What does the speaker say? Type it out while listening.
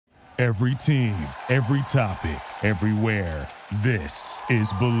Every team, every topic, everywhere. This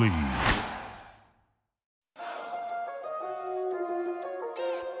is Believe.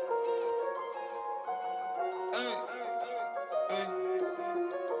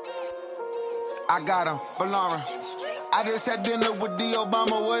 I got him, Valera. I just had dinner with the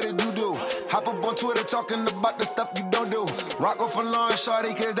Obama, what did you do? Hop up on Twitter talking about the stuff you don't do. Rock off for Lauren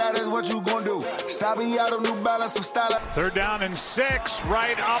Shawty, cause that is what you gon' do. Sabiato, New Balance, some style. Third down and 6,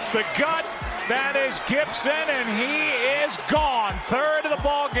 right up the gut. That is Gibson, and he is gone. Third of the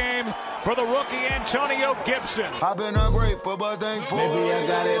ball game for the rookie Antonio Gibson. I've been ungrateful, but thankful. Maybe I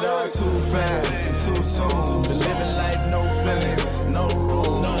got it all too fast and too soon. Been living life, no feelings, no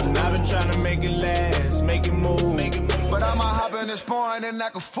rules. And I've been trying to make it last, make it move. But I'ma hop in this foreign and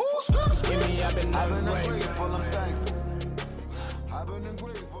like a fool. I've been ungrateful, I'm thankful. I've been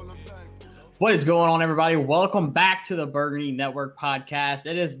ungrateful, I'm thankful. What is going on, everybody? Welcome back to the Burgundy Network podcast.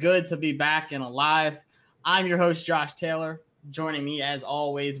 It is good to be back and alive. I'm your host, Josh Taylor. Joining me, as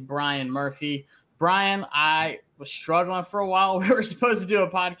always, Brian Murphy. Brian, I was struggling for a while. We were supposed to do a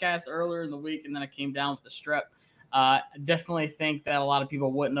podcast earlier in the week, and then I came down with the strep. Definitely think that a lot of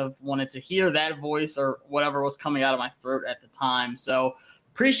people wouldn't have wanted to hear that voice or whatever was coming out of my throat at the time. So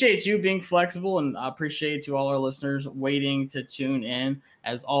appreciate you being flexible, and I appreciate to all our listeners waiting to tune in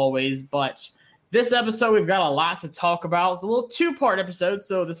as always. But this episode, we've got a lot to talk about. It's a little two-part episode.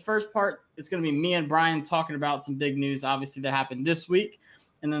 So this first part, it's going to be me and Brian talking about some big news, obviously, that happened this week.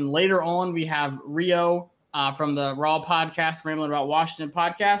 And then later on, we have Rio from the Raw podcast, Rambling About Washington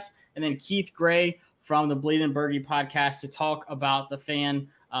podcast, and then Keith Gray from the Bleeding Burgundy podcast to talk about the fan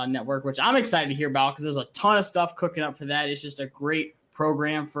network, which I'm excited to hear about because there's a ton of stuff cooking up for that. It's just a great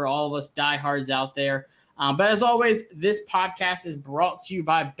program for all of us diehards out there. But as always, this podcast is brought to you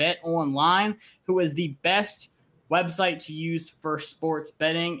by Bet Online, who is the best website to use for sports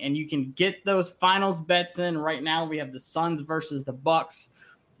betting. And you can get those finals bets in. Right now, we have the Suns versus the Bucks.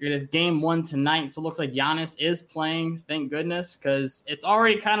 It is game 1 tonight, so it looks like Giannis is playing, thank goodness, because it's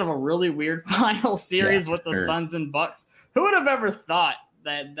already kind of a really weird final series with the Suns and Bucks. Who would have ever thought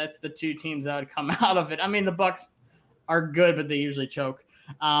that that's the two teams that would come out of it? I mean, the Bucks are good, but they usually choke.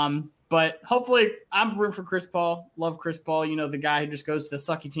 But hopefully, I'm rooting for Chris Paul. Love Chris Paul, you know, the guy who just goes to the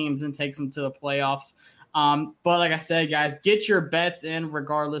sucky teams and takes them to the playoffs. But like I said, guys, get your bets in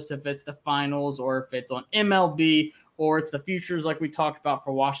regardless if it's the finals or if it's on MLB or it's the futures like we talked about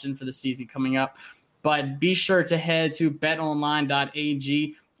for Washington for the season coming up. But be sure to head to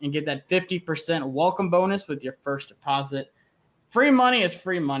betonline.ag and get that 50% welcome bonus with your first deposit. Free money is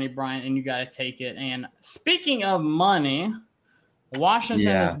free money, Brian, and you got to take it. And speaking of money,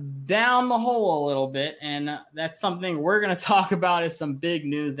 Washington is down the hole a little bit, and that's something we're going to talk about is some big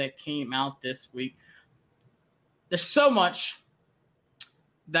news that came out this week. There's so much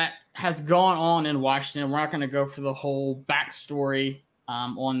that has gone on in Washington. We're not going to go for the whole backstory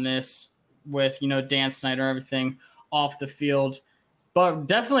on this with, you know, Dan Snyder, everything off the field. But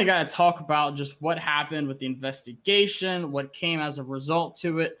definitely got to talk about just what happened with the investigation, what came as a result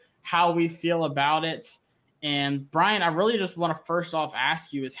to it, how we feel about it. And Brian, I really just want to first off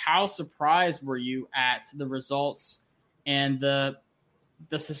ask you is how surprised were you at the results and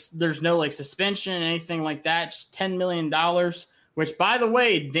there's no like suspension, anything like that, just $10 million, which by the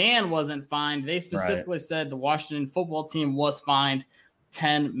way, Dan wasn't fined. They specifically said the Washington football team was fined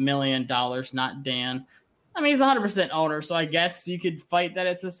 $10 million, not Dan. I mean, he's 100% owner, so I guess you could fight that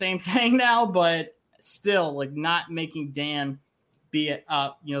it's the same thing now, but still like not making Dan be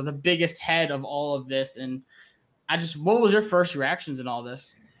you know, the biggest head of all of this. And what was your first reactions in all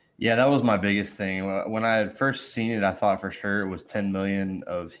this? Yeah, that was my biggest thing. When I had first seen it, I thought for sure it was 10 million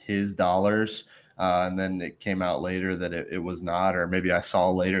of his dollars. And then it came out later that it was not, or maybe I saw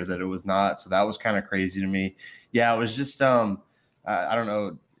later that it was not. So that was kind of crazy to me. Yeah, it was just, I don't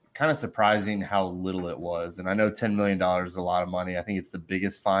know, kind of surprising how little it was. And I know $10 million is a lot of money. I think it's the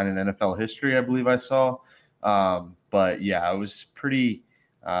biggest fine in NFL history, I believe I saw. But yeah, I was pretty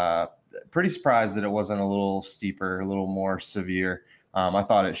surprised that it wasn't a little steeper, a little more severe. I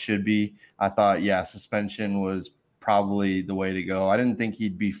thought it should be. I thought, suspension was probably the way to go. I didn't think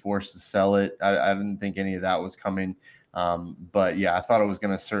he'd be forced to sell it. I didn't think any of that was coming. But yeah, I thought it was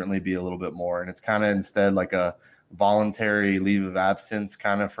going to certainly be a little bit more. And it's kind of instead like a voluntary leave of absence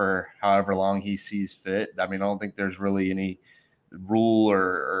kind of for however long he sees fit. I mean, I don't think there's really any rule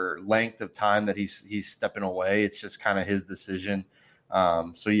or length of time that he's stepping away. It's just kind of his decision.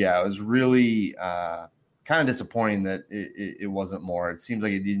 So yeah, it was really kind of disappointing that it wasn't more. It seems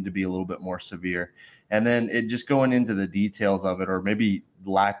like it needed to be a little bit more severe. And then it just going into the details of it, or maybe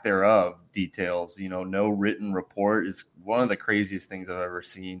lack thereof details, no written report is one of the craziest things I've ever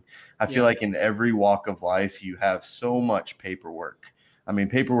seen. I feel like in every walk of life, you have so much paperwork. I mean,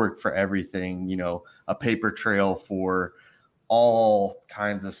 paperwork for everything, a paper trail for all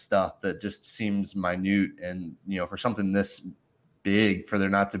kinds of stuff that just seems minute. And, for something this big, for there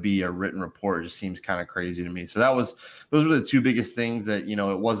not to be a written report, just seems kind of crazy to me. So those were the two biggest things that,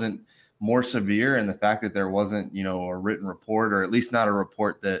 it wasn't more severe, and the fact that there wasn't, a written report, or at least not a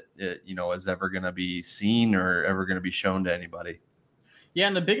report that, is ever going to be seen or ever going to be shown to anybody. Yeah,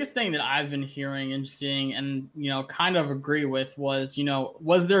 and the biggest thing that I've been hearing and seeing and, kind of agree with was,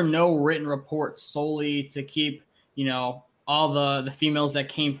 was there no written report solely to keep, all the females that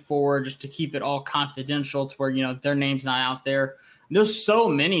came forward, just to keep it all confidential to where, their name's not out there. And there's so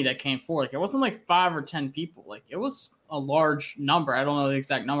many that came forward. Like, it wasn't like 5 or 10 people. Like, it was a large number. I don't know the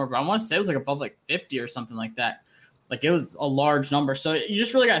exact number, but I want to say it was like above like 50 or something like that. Like, it was a large number. So you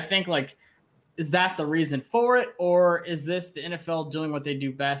just really got to think, like, is that the reason for it? Or is this the NFL doing what they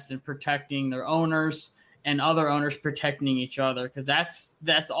do best and protecting their owners and other owners protecting each other? Because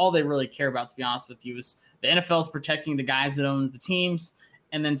that's all they really care about, to be honest with you, is the NFL is protecting the guys that own the teams.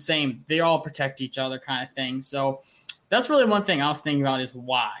 And then they all protect each other kind of thing. So that's really one thing I was thinking about, is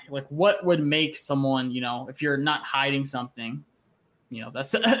why. Like, what would make someone, if you're not hiding something,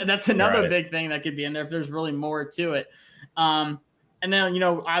 that's another big thing that could be in there if there's really more to it. And then,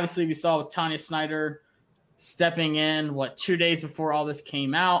 obviously we saw with Tanya Snyder stepping in, 2 days before all this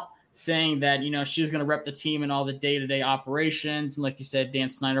came out, saying that, she was going to rep the team in all the day-to-day operations. And like you said, Dan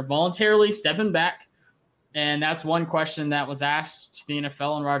Snyder voluntarily stepping back. And that's one question that was asked to the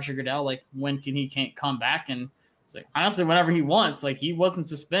NFL and Roger Goodell, like, when can he can't come back? And it's like, honestly, whenever he wants. Like, he wasn't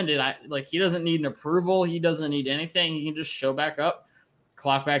suspended. He doesn't need an approval. He doesn't need anything. He can just show back up,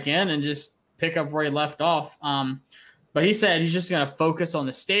 clock back in, and just pick up where he left off. But he said he's just going to focus on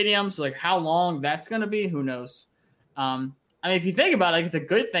the stadium. So, like, how long that's going to be, who knows? I mean, if you think about it, like, it's a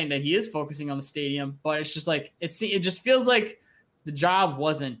good thing that he is focusing on the stadium, but it's just like, it just feels like the job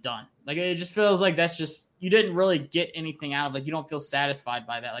wasn't done. Like, it just feels like that's just, you didn't really get anything out of it. Like, you don't feel satisfied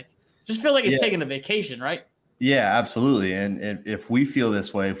by that. Like, just feel like it's taking a vacation, right? Yeah, absolutely. And if we feel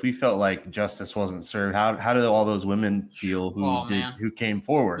this way, if we felt like justice wasn't served, how do all those women feel who came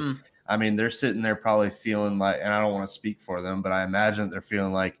forward? I mean, they're sitting there probably feeling like, and I don't want to speak for them, but I imagine they're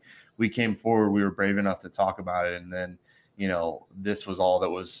feeling like, we came forward, we were brave enough to talk about it, and then, this was all that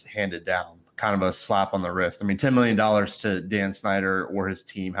was handed down, kind of a slap on the wrist. I mean, $10 million to Dan Snyder or his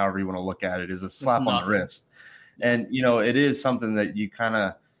team, however you want to look at it, is a slap on the wrist. And, it is something that you kind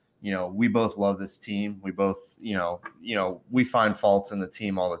of, we both love this team. We both, we find faults in the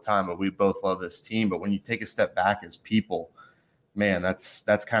team all the time, but we both love this team. But when you take a step back as people, man,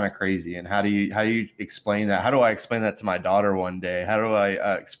 that's kind of crazy. And how do you explain that? How do I explain that to my daughter one day? How do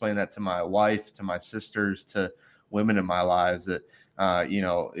I explain that to my wife, to my sisters, to women in my lives that,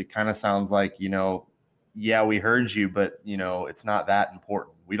 it kind of sounds like, yeah, we heard you, but, it's not that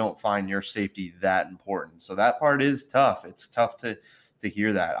important. We don't find your safety that important. So that part is tough. It's tough to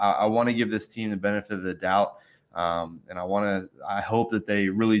hear that. I want to give this team the benefit of the doubt. And I hope that they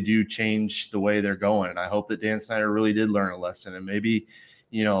really do change the way they're going. And I hope that Dan Snyder really did learn a lesson. And maybe,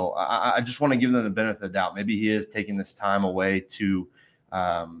 I just want to give them the benefit of the doubt. Maybe he is taking this time away to,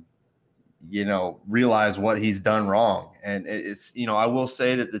 realize what he's done wrong. And it's, I will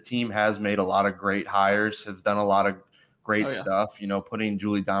say that the team has made a lot of great hires, have done a lot of great stuff, putting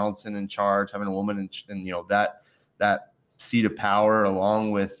Julie Donaldson in charge, having a woman and that seat of power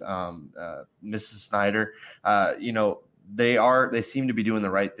along with Mrs. Snyder. They seem to be doing the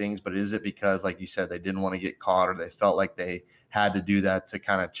right things, but is it because, like you said, they didn't want to get caught, or they felt like they had to do that to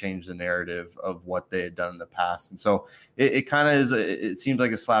kind of change the narrative of what they had done in the past? And so it kind of is, it seems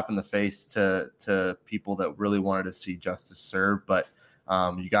like a slap in the face to people that really wanted to see justice served. But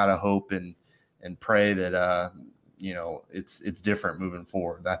you got to hope and pray that, it's different moving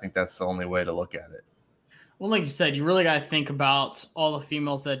forward. I think that's the only way to look at it. Well, like you said, you really got to think about all the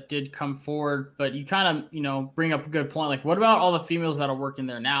females that did come forward, but you kind of, bring up a good point. Like, what about all the females that are working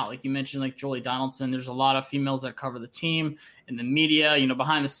there now? Like you mentioned, like Julie Donaldson, there's a lot of females that cover the team in the media,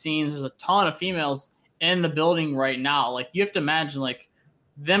 behind the scenes. There's a ton of females in the building right now. Like, you have to imagine, like,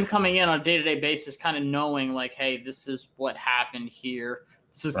 them coming in on a day-to-day basis, kind of knowing, like, hey, this is what happened here.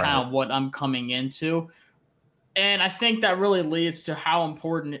 This is kind of what I'm coming into. And I think that really leads to how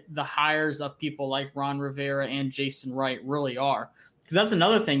important the hires of people like Ron Rivera and Jason Wright really are. Because that's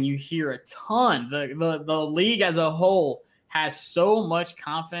another thing you hear a ton. The league as a whole has so much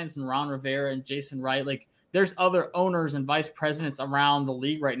confidence in Ron Rivera and Jason Wright. Like, there's other owners and vice presidents around the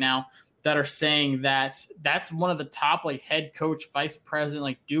league right now that are saying that that's one of the top like head coach, vice president,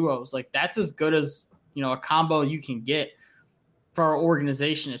 like duos. Like that's as good as, a combo you can get for our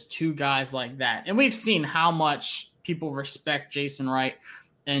organization is two guys like that. And we've seen how much people respect Jason Wright,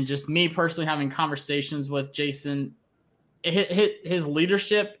 and just me personally having conversations with Jason, his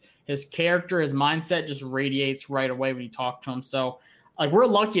leadership, his character, his mindset just radiates right away when you talk to him. So like we're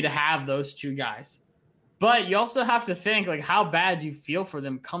lucky to have those two guys. But you also have to think, like, how bad do you feel for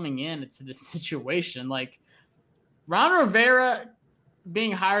them coming into this situation? Like, Ron Rivera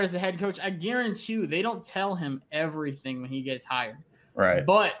being hired as a head coach, I guarantee you they don't tell him everything when he gets hired. Right.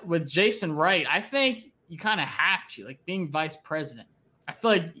 But with Jason Wright, I think you kind of have to, like, being vice president. I feel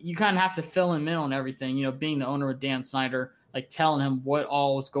like you kind of have to fill him in on everything, being the owner of Dan Snyder, like telling him what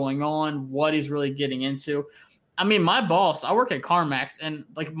all is going on, what he's really getting into. I mean, my boss, I work at CarMax, and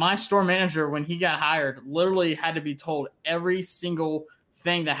like my store manager, when he got hired, literally had to be told every single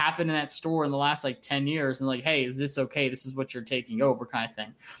thing that happened in that store in the last like 10 years. And like, hey, is this okay? This is what you're taking over kind of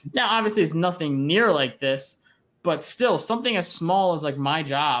thing. Now, obviously it's nothing near like this, but still something as small as like my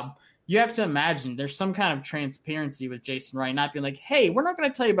job, you have to imagine there's some kind of transparency with Jason Wright, not being like, hey, we're not going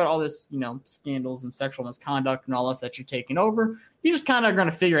to tell you about all this, scandals and sexual misconduct and all this that you're taking over. You just kind of are going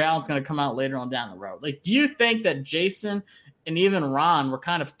to figure it out. It's going to come out later on down the road. Like, do you think that Jason and even Ron were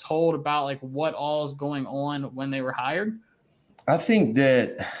kind of told about like what all is going on when they were hired? I think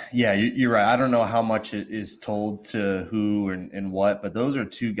that, yeah, you're right. I don't know how much it is told to who and what, but those are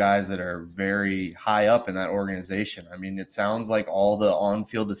two guys that are very high up in that organization. I mean, it sounds like all the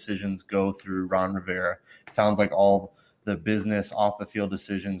on-field decisions go through Ron Rivera. It sounds like all the business off-the-field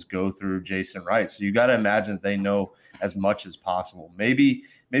decisions go through Jason Wright. So you got to imagine that they know as much as possible. Maybe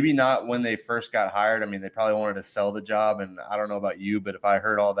not when they first got hired. I mean, they probably wanted to sell the job, and I don't know about you, but if I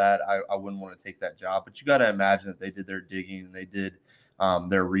heard all that, I wouldn't want to take that job. But you got to imagine that they did their digging and they did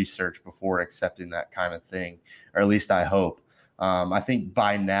their research before accepting that kind of thing, or at least I hope. I think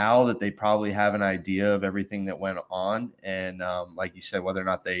by now that they probably have an idea of everything that went on, and like you said, whether or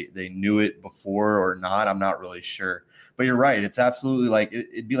not they knew it before or not, I'm not really sure. But you're right. It's absolutely like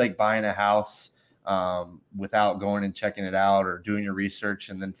it'd be like buying a house without going and checking it out or doing your research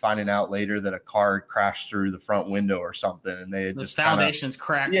and then finding out later that a car crashed through the front window or something and they had the just foundation's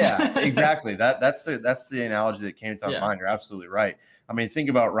cracked. Yeah, exactly. That's the analogy that came to my mind. You're absolutely right. I mean, think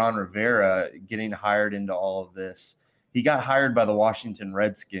about Ron Rivera getting hired into all of this. He got hired by the Washington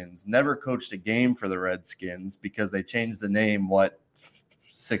Redskins, never coached a game for the Redskins because they changed the name,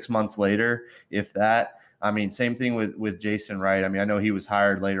 6 months later, if that. I mean, same thing with Jason Wright. I mean, I know he was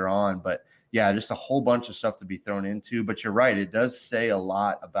hired later on, but yeah, just a whole bunch of stuff to be thrown into. But you're right. It does say a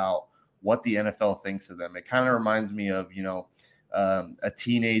lot about what the NFL thinks of them. It kind of reminds me of, a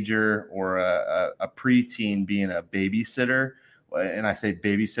teenager or a preteen being a babysitter. And I say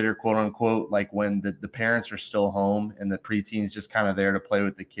babysitter, quote unquote, like when the parents are still home and the preteen's just kind of there to play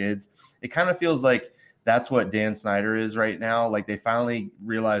with the kids. It kind of feels like that's what Dan Snyder is right now. Like they finally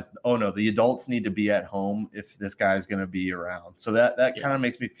realized, oh no, the adults need to be at home if this guy's going to be around. So that kind of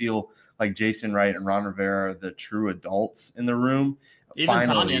makes me feel like Jason Wright and Ron Rivera are the true adults in the room. Even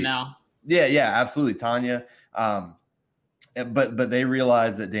finally. Tanya now. Yeah, absolutely. Tanya. But they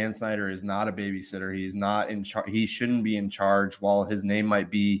realize that Dan Snyder is not a babysitter. He's not in charge. He shouldn't be in charge. While his name might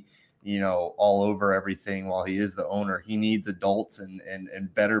be, all over everything, while he is the owner, he needs adults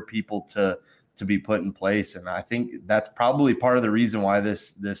and better people to be put in place. And I think that's probably part of the reason why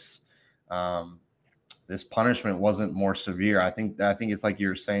this punishment wasn't more severe. I think it's like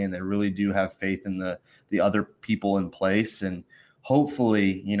you're saying, they really do have faith in the other people in place, and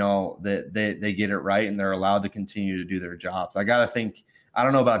hopefully, that they get it right and they're allowed to continue to do their jobs. I got to think, I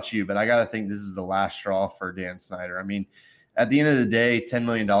don't know about you, but I got to think this is the last straw for Dan Snyder. I mean, at the end of the day, $10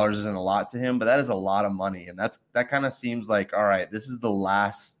 million isn't a lot to him, but that is a lot of money. And that kind of seems like, all right, this is the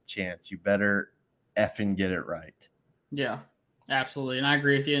last chance. You better effing get it right. Yeah, absolutely. And I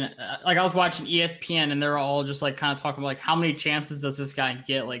agree with you. And like I was watching ESPN and they're all just like kind of talking about like how many chances does this guy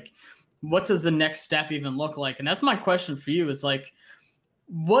get? Like, what does the next step even look like? And that's my question for you is like,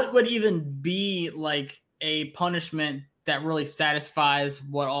 what would even be like a punishment that really satisfies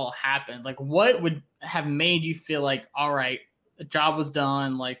what all happened? Like what would have made you feel like, all right, the job was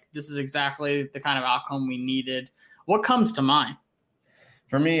done. Like this is exactly the kind of outcome we needed. What comes to mind?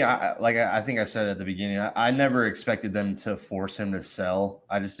 For me, I think I said at the beginning, I never expected them to force him to sell.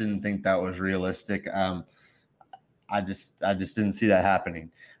 I just didn't think that was realistic. I just didn't see that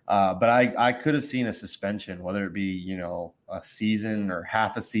happening. But I could have seen a suspension, whether it be, a season or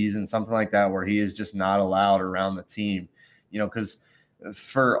half a season, something like that, where he is just not allowed around the team, because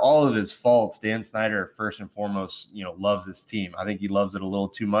for all of his faults, Dan Snyder, first and foremost, loves his team. I think he loves it a little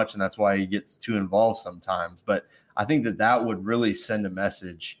too much, and that's why he gets too involved sometimes. But I think that would really send a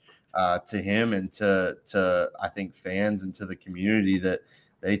message to him and to I think fans and to the community that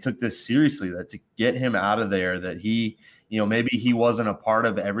they took this seriously, that to get him out of there, that he, maybe he wasn't a part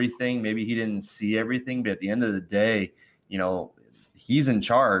of everything. Maybe he didn't see everything, but at the end of the day, he's in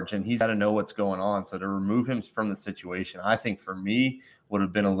charge and he's got to know what's going on. So to remove him from the situation, I think for me would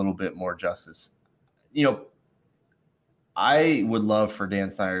have been a little bit more justice. I would love for Dan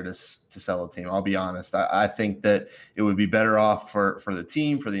Snyder to sell a team. I'll be honest. I think that it would be better off for the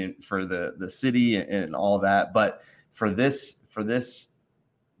team, for the city and all that. But for this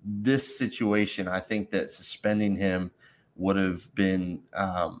situation, I think that suspending him would have been,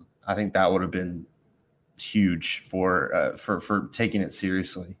 I think that would have been huge for taking it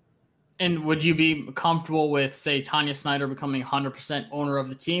seriously. And would you be comfortable with, say, Tanya Snyder becoming 100% owner of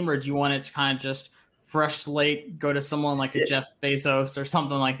the team, or do you want it to kind of just fresh slate, go to someone like a Jeff Bezos or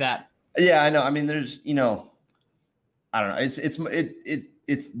something like that? Yeah, I know. I mean, there's, I don't know.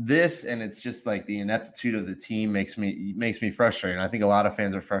 It's this, and it's just like the ineptitude of the team makes me frustrated. And I think a lot of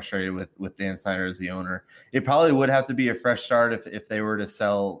fans are frustrated with Dan Snyder as the owner. It probably would have to be a fresh start if they were to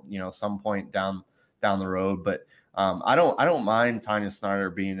sell, some point down the road. But I don't mind Tanya Snyder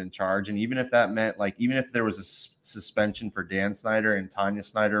being in charge. And even if that meant, like, even if there was a suspension for Dan Snyder and Tanya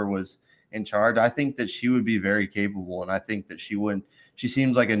Snyder was in charge, I think that she would be very capable. And I think that she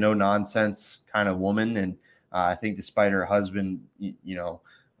seems like a no nonsense kind of woman. And I think despite her husband,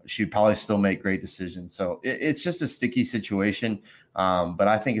 she'd probably still make great decisions. So it's just a sticky situation. But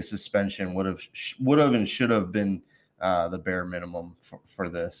I think a suspension would have and should have been the bare minimum for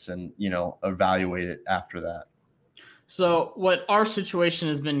this, and, evaluate it after that. So what our situation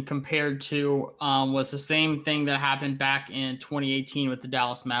has been compared to was the same thing that happened back in 2018 with the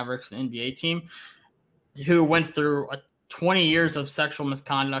Dallas Mavericks, the NBA team, who went through 20 years of sexual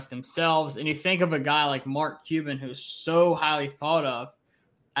misconduct themselves. And you think of a guy like Mark Cuban, who's so highly thought of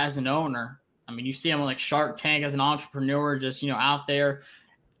as an owner. I mean, you see him on like Shark Tank as an entrepreneur, just, out there,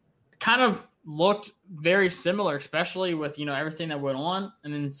 kind of looked very similar, especially with, everything that went on.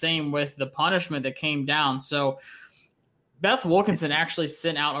 And then the same with the punishment that came down. So Beth Wilkinson actually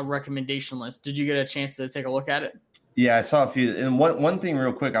sent out a recommendation list. Did you get a chance to take a look at it? Yeah, I saw a few. And one thing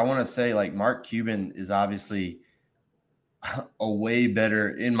real quick, I want to say, like, Mark Cuban is obviously a way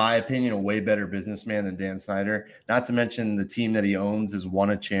better, in my opinion, a way better businessman than Dan Snyder. Not to mention the team that he owns has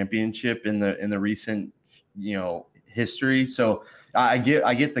won a championship in the recent, history. So I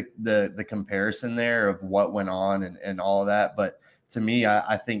get the comparison there of what went on and all of that. But to me,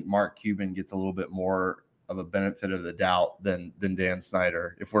 I think Mark Cuban gets a little bit more of a benefit of the doubt than Dan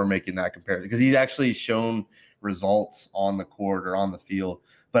Snyder, if we're making that comparison, because he's actually shown results on the court or on the field.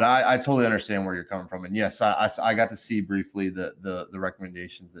 But I totally understand where you're coming from. And yes, I got to see briefly the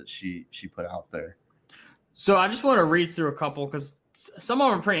recommendations that she put out there. So I just want to read through a couple, because some of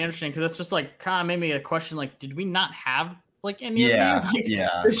them are pretty interesting, because it's just like kind of made me a question, like, did we not have like any of these? Like,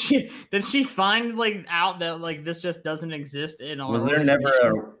 yeah. Did she find like out that like this just doesn't exist in our Was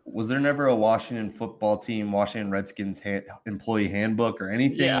there never a Washington football team, Washington Redskins employee handbook or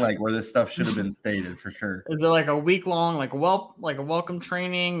anything like where this stuff should have been stated for sure? Is there like a week long like a welcome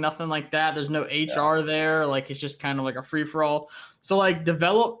training? Nothing like that. There's no HR there. Like, it's just kind of like a free for all. So like,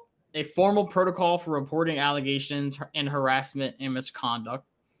 develop a formal protocol for reporting allegations and harassment and misconduct.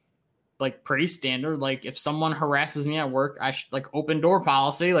 Like, pretty standard. Like, if someone harasses me at work, I should, like, open door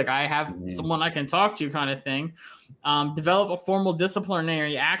policy. Like, I have someone I can talk to, kind of thing. Develop a formal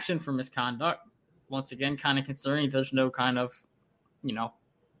disciplinary action for misconduct. Once again, kind of concerning. There's no kind of,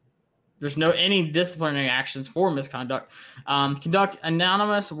 there's no any disciplinary actions for misconduct. Conduct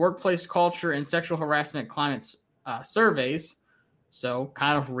anonymous workplace culture and sexual harassment climate surveys. So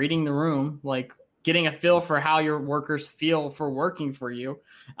kind of reading the room, like, getting a feel for how your workers feel for working for you.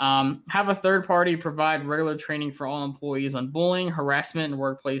 Have a third party provide regular training for all employees on bullying, harassment, and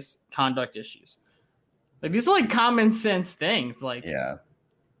workplace conduct issues. Like, these are like common sense things. Like,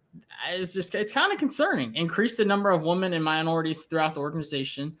 it's kind of concerning. Increase the number of women and minorities throughout the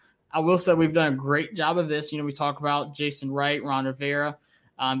organization. I will say we've done a great job of this. We talk about Jason Wright, Ron Rivera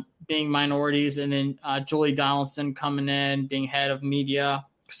being minorities, and then Julie Donaldson coming in, being head of media.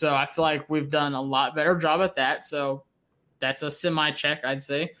 So I feel like we've done a lot better job at that. So that's a semi-check, I'd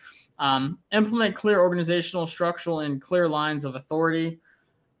say. Implement clear organizational, structural, and clear lines of authority.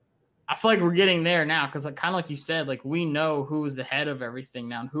 I feel like we're getting there now, because kind of like you said, like, we know who is the head of everything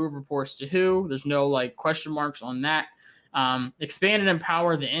now and who reports to who. There's no like question marks on that. Expand and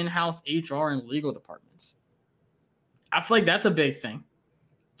empower the in-house HR and legal departments. I feel like that's a big thing.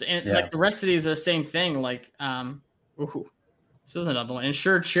 And like the rest of these are the same thing. Like, this is another one.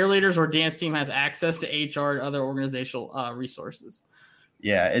 Ensure cheerleaders or dance team has access to HR and other organizational resources.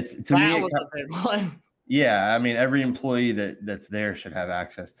 Yeah, That was a big one. Yeah, I mean, every employee that's there should have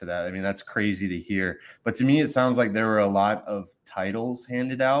access to that. I mean, that's crazy to hear. But to me, it sounds like there were a lot of titles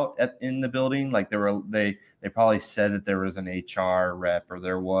handed out in the building. Like they probably said that there was an HR rep, or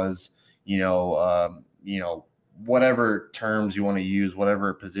there was, whatever terms you want to use,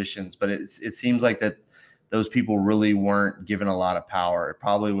 whatever positions. But it seems like that those people really weren't given a lot of power. It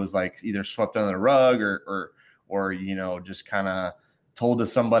probably was like either swept under the rug or just kind of told to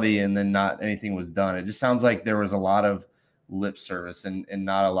somebody and then not anything was done. It just sounds like there was a lot of lip service and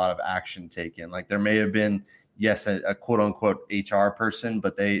not a lot of action taken. Like there may have been, yes, a quote unquote HR person,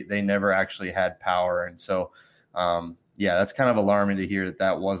 but they never actually had power. And so, that's kind of alarming to hear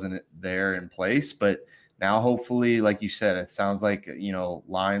that wasn't there in place. But now, hopefully, like you said, it sounds like,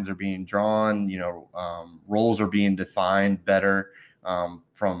 lines are being drawn, roles are being defined better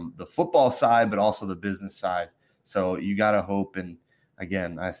from the football side, but also the business side. So you got to hope, and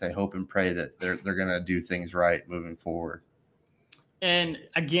again, I say hope and pray that they're going to do things right moving forward. And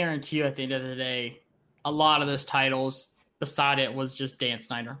I guarantee you, at the end of the day, a lot of those titles beside it was just Dan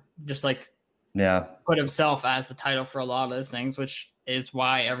Snyder, just put himself as the title for a lot of those things, which is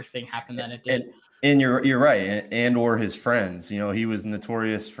why everything happened that it did. And you're right, and or his friends. He was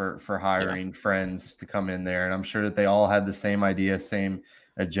notorious for hiring friends to come in there, and I'm sure that they all had the same idea, same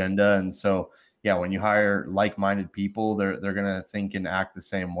agenda, and so when you hire like-minded people, they're gonna think and act the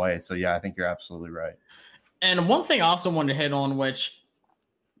same way. So I think you're absolutely right. And one thing I also wanted to hit on, which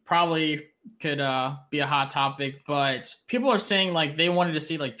probably could be a hot topic, but people are saying like they wanted to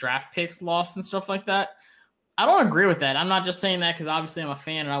see like draft picks lost and stuff like that. I don't agree with that. I'm not just saying that because obviously I'm a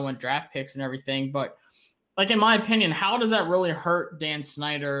fan and I want draft picks and everything, but like in my opinion, how does that really hurt Dan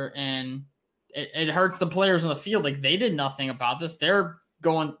Snyder? And it hurts the players on the field. Like they did nothing about this. They have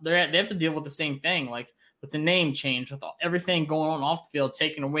to deal with the same thing, like with the name change, with everything going on off the field,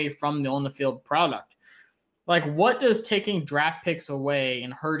 taken away from the on the field product. Like what does taking draft picks away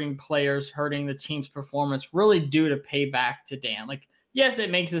and hurting players, hurting the team's performance really do to pay back to Dan? Like, yes, it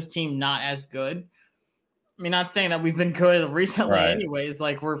makes this team not as good. I mean, not saying that we've been good recently anyways,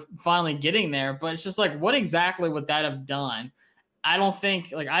 like we're finally getting there, but it's just like, what exactly would that have done? I don't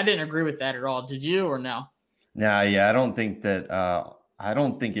think, I didn't agree with that at all. Did you or no? No, I don't think that, I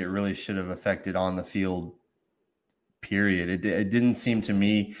don't think it really should have affected on the field, period. It didn't seem to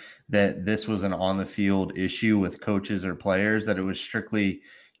me that this was an on the field issue with coaches or players, that it was strictly,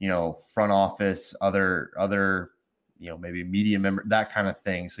 front office, other maybe media member, that kind of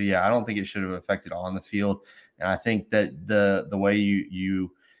thing. So I don't think it should have affected on the field. And I think that the way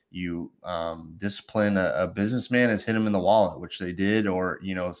you discipline a businessman is hit him in the wallet, which they did, or,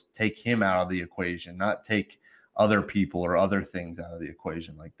 take him out of the equation, not take other people or other things out of the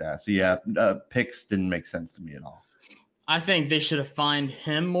equation like that. So picks didn't make sense to me at all. I think they should have fined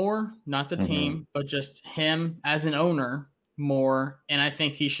him more, not the team, but just him as an owner more. And I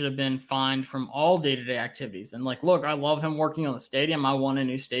think he should have been fined from all day-to-day activities. And look, I love him working on the stadium. I want a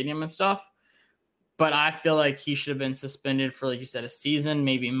new stadium and stuff, but I feel like he should have been suspended for, like you said, a season,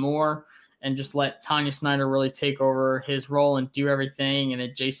 maybe more, and just let Tanya Snyder really take over his role and do everything. And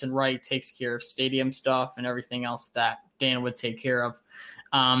then Jason Wright takes care of stadium stuff and everything else that Dan would take care of.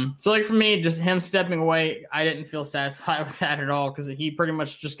 So for me, just him stepping away, I didn't feel satisfied with that at all, because he pretty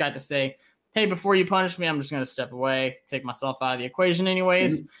much just got to say, hey, before you punish me, I'm just going to step away, take myself out of the equation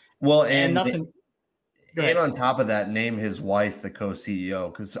anyways. Well, and nothing. And on top of that, name his wife the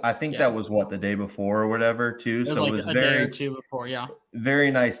co-CEO, because I think that was the day before or whatever too. So it was a day or two before,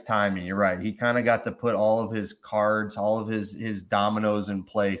 very nice timing. You're right. He kind of got to put all of his cards, all of his dominoes in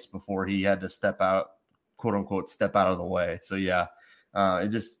place before he had to step out, quote unquote, step out of the way. So it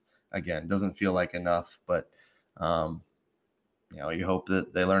just, again, doesn't feel like enough, but you hope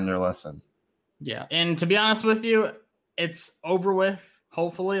that they learn their lesson. Yeah. And to be honest with you, it's over with.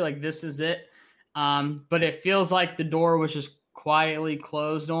 Hopefully, this is it. But it feels like the door was just quietly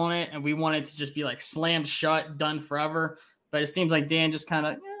closed on it, and we want it to just be slammed shut, done forever. But it seems like Dan just kind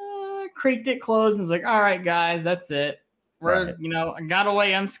of creaked it closed and was like, all right, guys, that's it. We're, got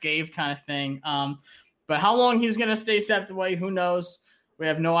away unscathed kind of thing. But how long he's going to stay stepped away, who knows? We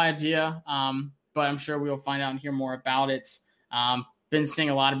have no idea. But I'm sure we'll find out and hear more about it. Been seeing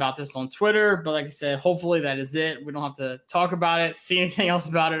a lot about this on Twitter, but like I said, hopefully that is it. We don't have to talk about it, see anything else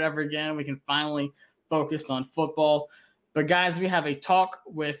about it ever again. We can finally focus on football. But guys, we have a talk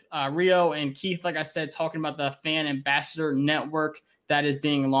with Rio and Keith, like I said, talking about the Fan Ambassador Network that is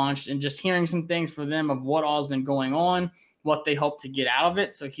being launched, and just hearing some things for them of what all has been going on what they hope to get out of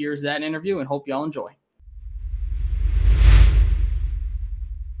it. So here's that interview, and hope y'all enjoy.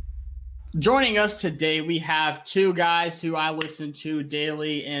 Joining us today, we have two guys who I listen to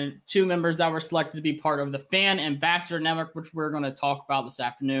daily and two members that were selected to be part of the Fan Ambassador Network, which we're going to talk about this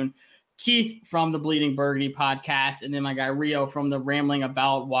afternoon. Keith from the Bleeding Burgundy podcast, and then my guy Rio from the Rambling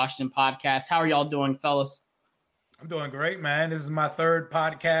About Washington podcast. How are y'all doing, fellas? I'm doing great, man. This is my third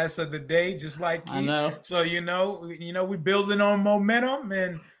podcast of the day, just like Keith. I know. So, we're building on momentum,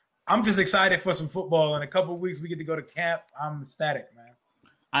 and I'm just excited for some football. In a couple of weeks, we get to go to camp. I'm ecstatic, man.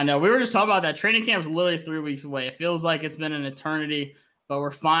 I know. We were just talking about that. Training camp's literally 3 weeks away. It feels like it's been an eternity, but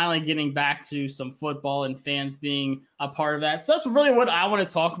we're finally getting back to some football and fans being a part of that. So that's really what I want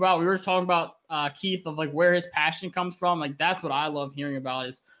to talk about. We were just talking about Keith, of like where his passion comes from. Like, that's what I love hearing about,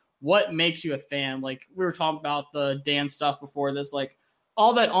 is what makes you a fan. Like, we were talking about the Dan stuff before this, like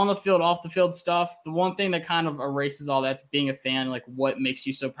all that on the field, off the field stuff. The one thing that kind of erases all that's being a fan, like what makes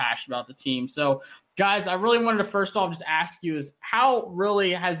you so passionate about the team. So guys, I really wanted to first off just ask you, is how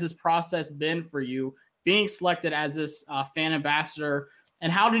really has this process been for you being selected as this fan ambassador,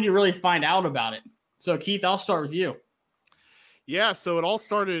 and how did you really find out about it? So Keith, I'll start with you. Yeah, so it all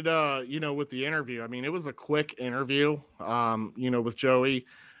started, with the interview. I mean, it was a quick interview, with Joey.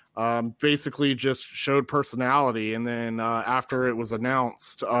 Basically just showed personality. And then after it was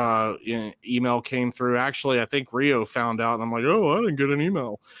announced, email came through. Actually, I think Rio found out, and I'm like, oh, I didn't get an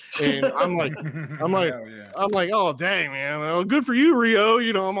email. And I'm like, oh, dang, man. Well, good for you, Rio.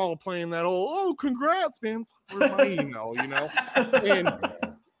 I'm all playing that old, congrats, man. Where's my email, And,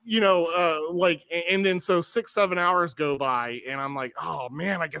 and then so 6-7 hours go by, and I'm like, oh,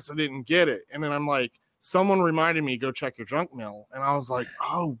 man, I guess I didn't get it. And then I'm like, someone reminded me, go check your junk mail. And I was like,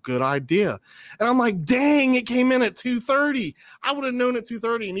 oh, good idea. And I'm like, dang, it came in at 2:30. I would have known at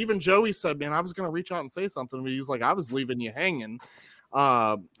 2:30. And even Joey said, man, I was going to reach out and say something, but he's like, I was leaving you hanging.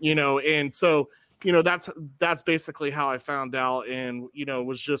 And so, that's basically how I found out, and,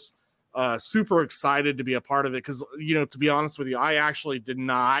 was just super excited to be a part of it. Cause to be honest with you, I actually did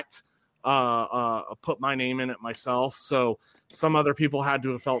not put my name in it myself. So some other people had to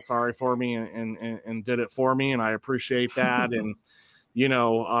have felt sorry for me and did it for me. And I appreciate that. And,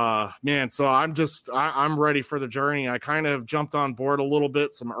 man, so I'm ready for the journey. I kind of jumped on board a little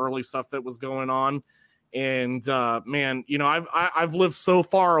bit, some early stuff that was going on. And, man, I've lived so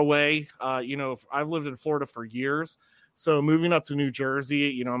far away. I've lived in Florida for years. So moving up to New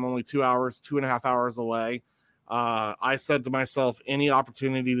Jersey, I'm only 2.5 hours away. I said to myself, any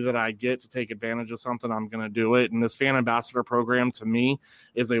opportunity that I get to take advantage of something, I'm going to do it. And this fan ambassador program, to me,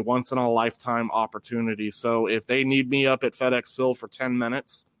 is a once in a lifetime opportunity. So if they need me up at FedEx Field for 10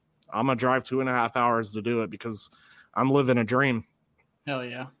 minutes, I'm going to drive 2.5 hours to do it, because I'm living a dream. Hell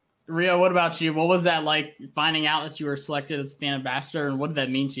yeah. Rio, what about you? What was that like, finding out that you were selected as fan ambassador, and what did that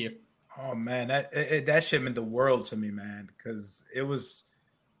mean to you? Oh man, that shit meant the world to me, man. Because it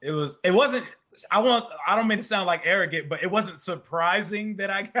wasn't. I don't mean to sound like arrogant, but it wasn't surprising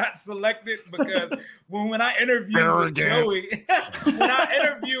that I got selected, because when I interviewed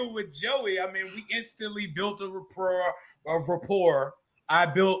with Joey, I mean, we instantly built a rapport.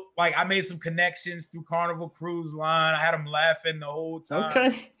 I made some connections through Carnival Cruise Line. I had them laughing the whole time.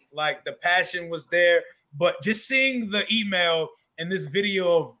 Okay. Like, the passion was there. But just seeing the email and this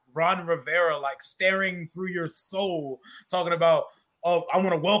video of Ron Rivera, like, staring through your soul, talking about, oh, I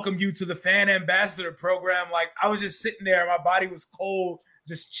want to welcome you to the Fan Ambassador program. Like, I was just sitting there, my body was cold,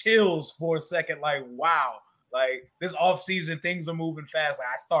 just chills for a second. Like, wow, like, this off season, things are moving fast. Like,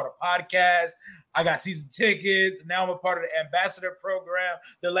 I start a podcast, I got season tickets. Now I'm a part of the ambassador program.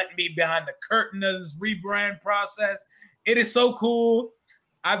 They're letting me behind the curtain of this rebrand process. It is so cool.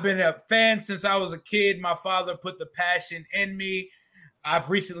 I've been a fan since I was a kid. My father put the passion in me. I've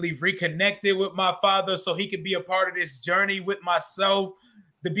recently reconnected with my father so he could be a part of this journey with myself,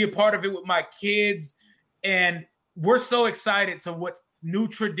 to be a part of it with my kids. And we're so excited to what new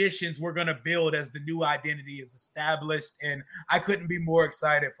traditions we're going to build as the new identity is established. And I couldn't be more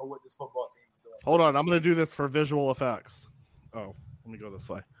excited for what this football team is doing. Hold on. I'm going to do this for visual effects. Oh, let me go this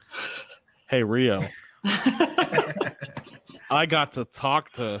way. Hey, Rio. I got to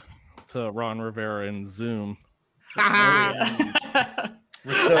talk to Ron Rivera in Zoom.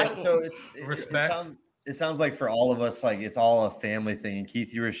 It sounds like for all of us, like, it's all a family thing. And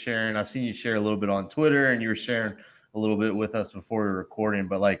Keith, you were sharing, I've seen you share a little bit on Twitter, and you were sharing a little bit with us before we were recording,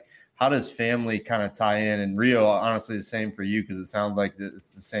 but like, how does family kind of tie in? And Rio, honestly, the same for you, because it sounds like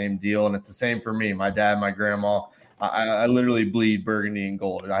it's the same deal. And it's the same for me. My dad, my grandma, I literally bleed burgundy and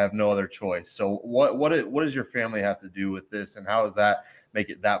gold. I have no other choice. So what does your family have to do with this, and how does that make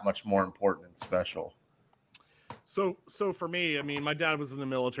it that much more important and special? So for me, I mean, my dad was in the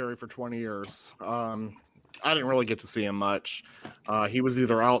military for 20 years. I didn't really get to see him much. He was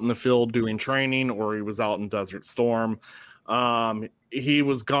either out in the field doing training or he was out in Desert Storm. He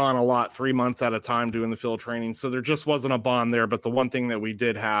was gone a lot, 3 months at a time doing the field training. So there just wasn't a bond there. But the one thing that we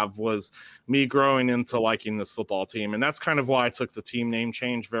did have was me growing into liking this football team. And that's kind of why I took the team name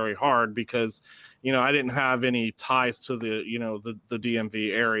change very hard, because, I didn't have any ties to the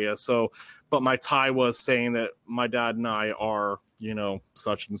DMV area. So, but my tie was saying that my dad and I are,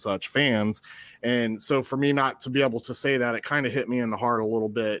 such and such fans. And so for me not to be able to say that, it kind of hit me in the heart a little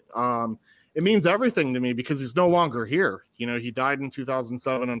bit. It means everything to me because he's no longer here. He died in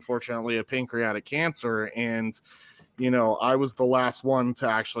 2007, unfortunately, of pancreatic cancer. And, I was the last one to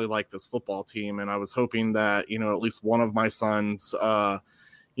actually like this football team. And I was hoping that, at least one of my sons,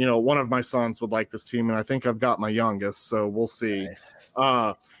 would like this team. And I think I've got my youngest, so we'll see. Nice.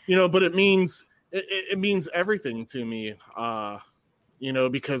 But it means everything to me,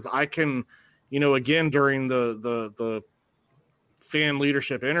 because I can, again, during the fan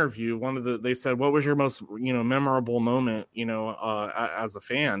leadership interview, they said, what was your most, memorable moment, as a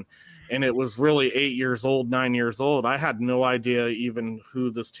fan? And it was really 9 years old. I had no idea even who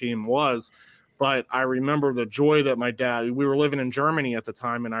this team was, but I remember the joy that we were living in Germany at the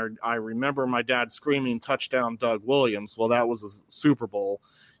time. And I remember my dad screaming touchdown, Doug Williams. Well, that was a Super Bowl,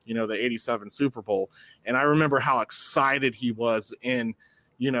 the 87 Super Bowl. And I remember how excited he was. And,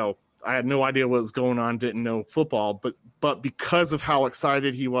 I had no idea what was going on, didn't know football, but because of how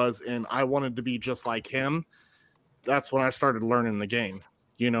excited he was and I wanted to be just like him, that's when I started learning the game,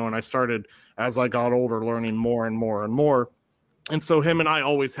 and I started, as I got older, learning more and more and more. And so him and I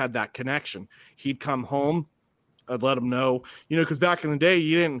always had that connection. He'd come home, I'd let him know, because back in the day,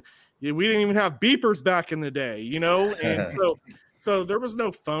 we didn't even have beepers back in the day, and so there was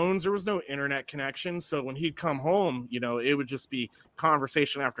no phones, there was no internet connection. So when he'd come home, it would just be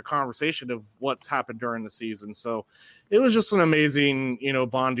conversation after conversation of what's happened during the season. So it was just an amazing,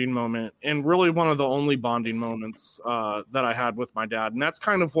 bonding moment, and really one of the only bonding moments that I had with my dad. And that's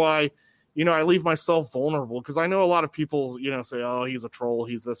kind of why, I leave myself vulnerable, because I know a lot of people, say, oh, he's a troll,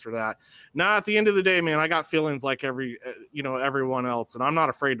 he's this or that. Now, at the end of the day, man, I got feelings like everyone else, and I'm not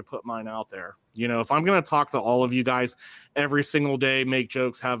afraid to put mine out there. If I'm going to talk to all of you guys every single day, make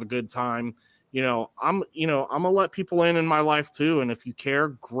jokes, have a good time, I'm going to let people in my life too. And if you care,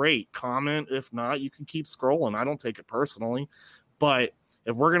 great, comment. If not, you can keep scrolling. I don't take it personally. But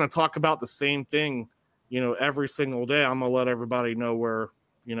if we're going to talk about the same thing, every single day, I'm going to let everybody know where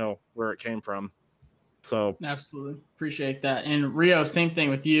it came from. So absolutely appreciate that. And Rio, same thing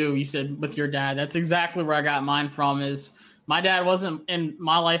with you. You said with your dad, that's exactly where I got mine from. Is my dad wasn't in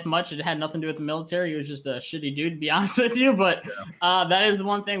my life much. It had nothing to do with the military. He was just a shitty dude, to be honest with you. But that is the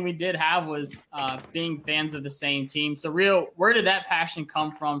one thing we did have was being fans of the same team. So Rio, where did that passion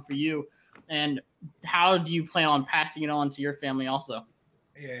come from for you? And how do you plan on passing it on to your family also?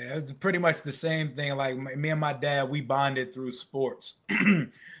 Yeah, it's pretty much the same thing. Like me and my dad, we bonded through sports.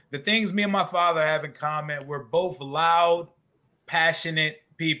 The things me and my father have in common, we're both loud, passionate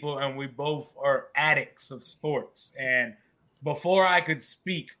people, and we both are addicts of sports. And before I could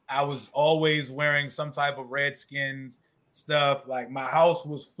speak, I was always wearing some type of Redskins stuff. Like my house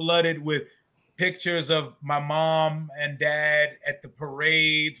was flooded with pictures of my mom and dad at the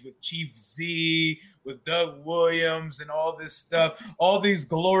parades with Chief Z, with Doug Williams and all this stuff, all these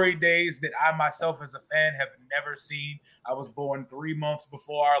glory days that I myself as a fan have never seen. I was born 3 months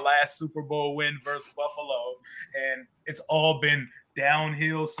before our last Super Bowl win versus Buffalo, and it's all been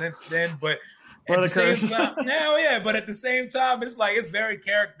downhill since then. But at the same time, but at the same time, it's like it's very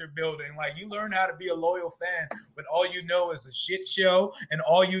character building. Like you learn how to be a loyal fan, but all you know is a shit show, and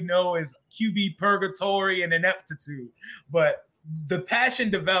all you know is QB purgatory and ineptitude. But the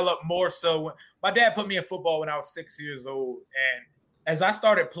passion developed more so when my dad put me in football when I was 6 years old, and as I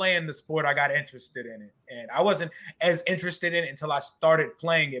started playing the sport, I got interested in it. And I wasn't as interested in it until I started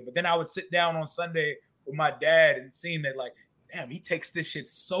playing it. But then I would sit down on Sunday with my dad and seeing that, like, damn, he takes this shit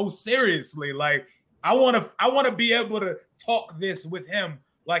so seriously. Like, I want to be able to talk this with him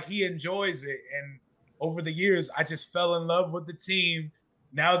like he enjoys it. And over the years, I just fell in love with the team.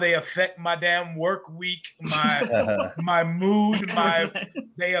 Now they affect my damn work week, my mood,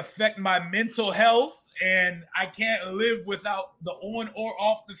 they affect my mental health. And I can't live without the on or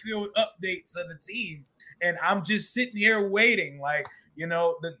off the field updates of the team. And I'm just sitting here waiting. Like,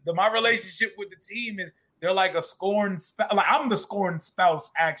 my relationship with the team is they're like a scorned spouse. Like I'm the scorned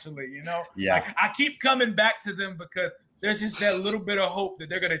spouse, actually, Yeah. Like I keep coming back to them because there's just that little bit of hope that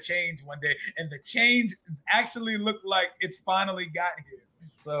they're going to change one day. And the change actually look like it's finally got here.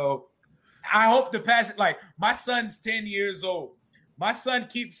 So I hope to pass it. Like, my son's 10 years old. My son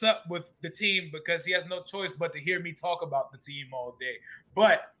keeps up with the team because he has no choice but to hear me talk about the team all day.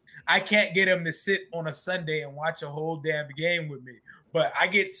 But I can't get him to sit on a Sunday and watch a whole damn game with me. But I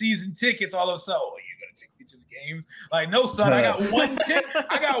get season tickets all of a sudden. Oh, you're going to take me to the games? Like, no, son, I got one ticket.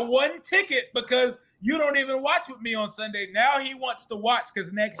 I got one ticket because you don't even watch with me on Sunday. Now he wants to watch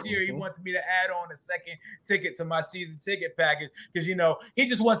because next year he wants me to add on a second ticket to my season ticket package because, you know, he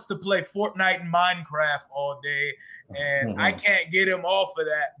just wants to play Fortnite and Minecraft all day, and I can't get him off of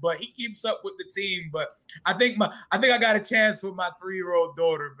that. But he keeps up with the team. But I think I got a chance with my 3-year-old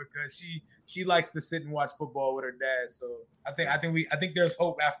daughter because she likes to sit and watch football with her dad. So I think there's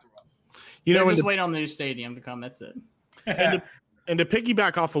hope after all. You know, just wait on the new stadium to come. That's it. And to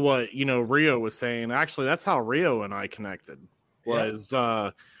piggyback off of what, you know, Rio was saying, actually, that's how Rio and I connected.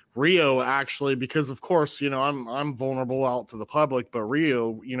 Rio actually, because of course, you know, I'm vulnerable out to the public, but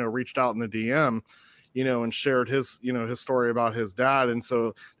Rio, you know, reached out in the DM, you know, and shared his story about his dad. And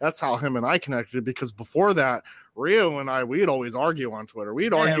so that's how him and I connected, because before that, Rio and we'd always argue on Twitter.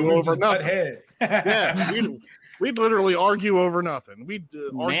 We'd argue over nothing. We'd literally argue over nothing. We'd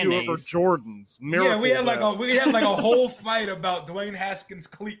argue over Jordan's. Yeah, we had like a whole fight about Dwayne Haskins'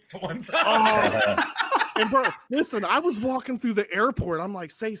 cleats one time. And bro, listen, I was walking through the airport. I'm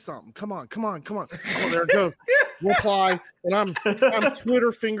like, say something. Come on. Oh, there it goes. Reply. And I'm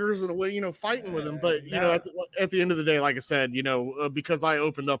Twitter fingers and away, you know, fighting with him. But you know, at the end of the day, like I said, you know, because I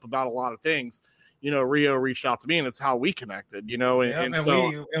opened up about a lot of things, you know, Rio reached out to me, and it's how we connected, you know,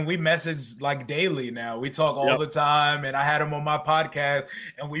 and we message like daily now. We talk all the time, and I had him on my podcast,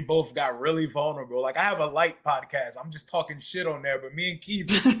 and we both got really vulnerable. Like, I have a light podcast. I'm just talking shit on there, but me and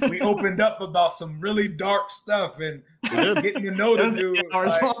Keith, we opened up about some really dark stuff and getting to know the dude.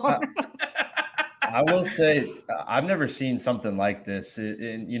 I will say I've never seen something like this.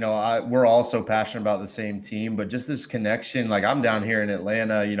 And, you know, we're all so passionate about the same team, but just this connection, like I'm down here in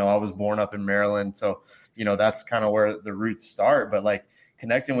Atlanta, you know, I was born up in Maryland. So, you know, that's kind of where the roots start. But like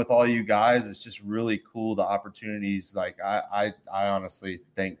connecting with all you guys is just really cool. The opportunities, like I honestly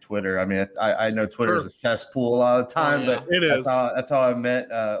thank Twitter. I mean, I know Twitter is a cesspool a lot of the time, but that's how I met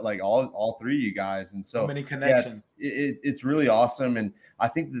like all three of you guys. And so many connections. It's really awesome. And I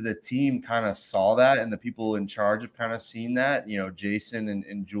think that the team kind of saw that, and the people in charge have kind of seen that, you know, Jason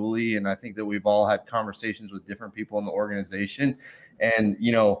and Julie. And I think that we've all had conversations with different people in the organization. And,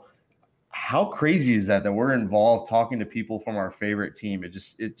 you know, how crazy is that we're involved talking to people from our favorite team? It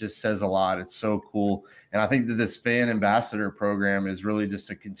just says a lot. It's so cool. And I think that this fan ambassador program is really just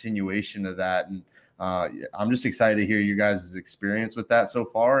a continuation of that. And I'm just excited to hear you guys' experience with that so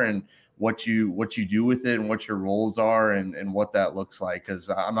far, and what you do with it, and what your roles are, and what that looks like. Cause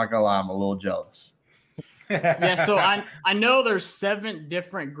I'm not gonna lie, I'm a little jealous. Yeah, so I know there's 7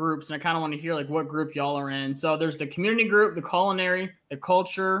 different groups, and I kind of want to hear like what group y'all are in. So there's the community group, the culinary, the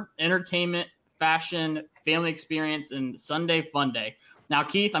culture, entertainment, fashion, family experience, and Sunday fun day. Now,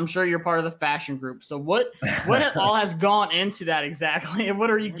 Keith, I'm sure you're part of the fashion group. So what all has gone into that exactly, and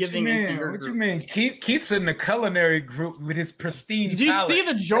what are you giving into your group? What you mean? Keith's in the culinary group with his pristine Did you see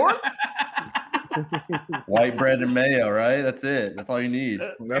the jorts? White bread and mayo, right? That's it. That's all you need.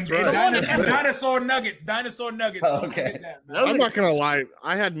 That's right. And dinosaur nuggets. Oh, okay. I'm not gonna lie.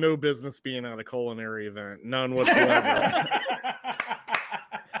 I had no business being at a culinary event. None whatsoever.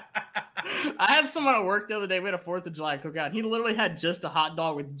 I had someone at work the other day. We had a 4th of July cookout. And he literally had just a hot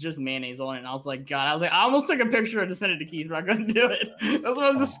dog with just mayonnaise on it. And I was like, God, I almost took a picture and just sent it to Keith, but I couldn't do it. That's the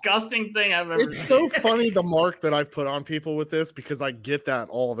most disgusting thing I've ever seen. It's so funny the mark that I've put on people with this, because I get that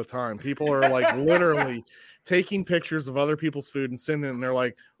all the time. People are like literally taking pictures of other people's food and sending it, and they're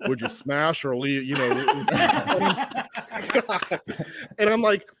like, would you smash or leave, you know? And I'm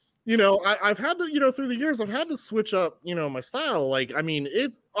like, you know, I've had to, you know, through the years, I've had to switch up, you know, my style. Like, I mean,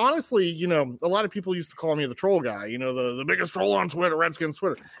 it's honestly, you know, a lot of people used to call me the troll guy, you know, the biggest troll on Twitter, Redskins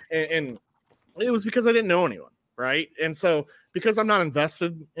Twitter. And it was because I didn't know anyone, right? And so because I'm not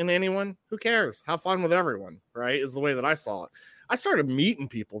invested in anyone, who cares? Have fun with everyone, right? Is the way that I saw it. I started meeting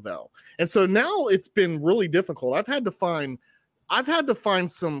people though. And so now it's been really difficult. I've had to find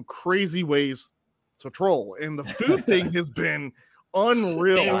some crazy ways to troll. And the food thing has been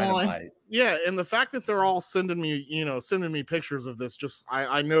unreal. Yeah, and the fact that they're all sending me pictures of this, just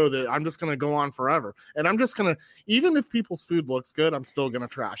I know that I'm just gonna go on forever. And I'm just gonna, even if people's food looks good, I'm still gonna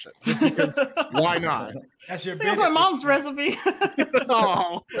trash it. Just because why not? That's my mom's recipe.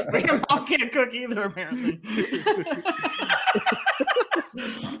 Oh, your mom can't cook either, apparently.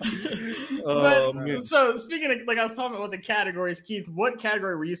 So speaking of, like I was talking about the categories, Keith, what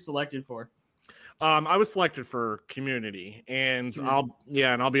category were you selected for? I was selected for community, and I'll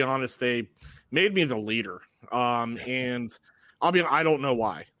be honest, they made me the leader. And I don't know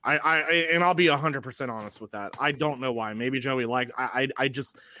why. I'll be 100% honest with that. I don't know why. Maybe Joey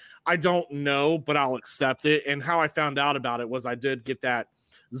I don't know, but I'll accept it. And how I found out about it was I did get that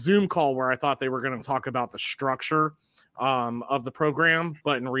Zoom call where I thought they were going to talk about the structure of the program,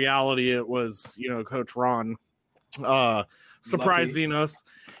 but in reality it was, Coach Ron surprising us.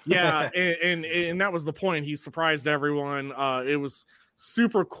 Yeah. and that was the point. He surprised everyone. It was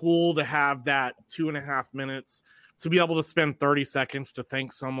super cool to have that 2.5 minutes to be able to spend 30 seconds to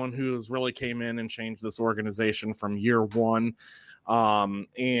thank someone who has really came in and changed this organization from year one.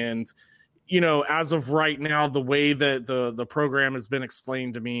 And as of right now, the way that the program has been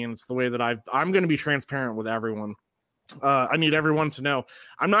explained to me, and it's the way that I'm going to be transparent with everyone. I need everyone to know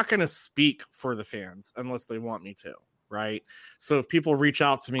I'm not going to speak for the fans unless they want me to. Right. So if people reach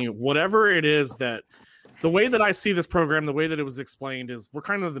out to me, whatever it is, that the way that I see this program, the way that it was explained is we're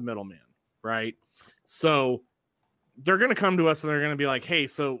kind of the middleman. Right. So they're going to come to us and they're going to be like, hey,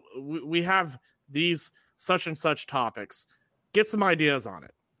 so we have these such and such topics, get some ideas on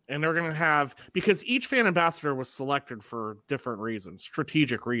it. And they're going to have, because each fan ambassador was selected for different reasons,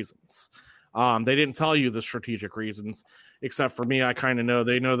 strategic reasons. They didn't tell you the strategic reasons, except for me. I kind of know.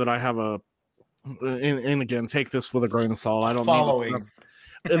 They know that I have and again, take this with a grain of salt. I don't following.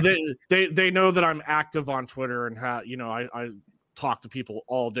 They know that I'm active on Twitter and I talk to people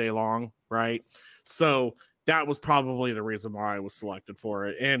all day long. Right. So that was probably the reason why I was selected for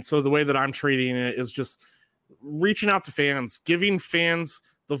it. And so the way that I'm treating it is just reaching out to fans, giving fans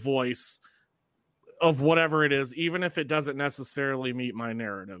the voice of whatever it is, even if it doesn't necessarily meet my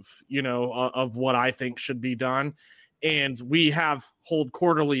narrative, of what I think should be done. And we hold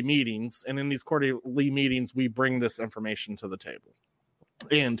quarterly meetings, and in these quarterly meetings, we bring this information to the table.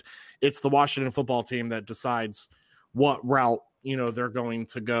 And it's the Washington football team that decides what route, they're going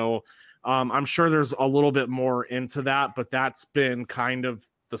to go. I'm sure there's a little bit more into that, but that's been kind of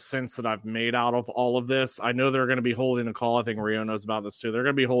the sense that I've made out of all of this. I know they're going to be holding a call. I think Rio knows about this too. They're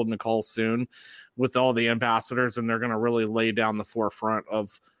going to be holding a call soon with all the ambassadors, and they're going to really lay down the forefront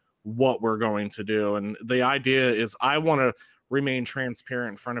of what we're going to do. And the idea is I want to remain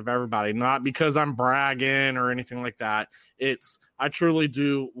transparent in front of everybody, not because I'm bragging or anything like that. I truly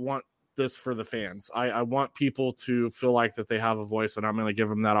do want this for the fans. I want people to feel like that they have a voice, and I'm going to give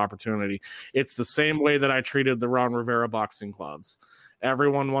them that opportunity. It's the same way that I treated the Ron Rivera boxing gloves.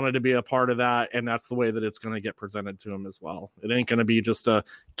 Everyone wanted to be a part of that, and that's the way that it's going to get presented to them as well. It ain't going to be just a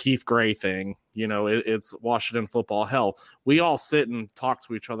Keith Gray thing. It's Washington football. Hell, we all sit and talk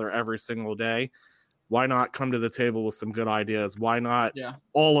to each other every single day. Why not come to the table with some good ideas? Why not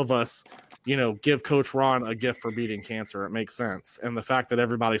all of us, give Coach Ron a gift for beating cancer? It makes sense. And the fact that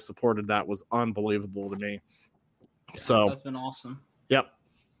everybody supported that was unbelievable to me. So that's been awesome. Yep.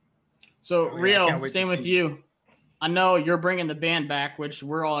 So Rio, same with you. I know you're bringing the band back, which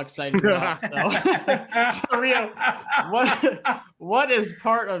we're all excited about. So Rio, what is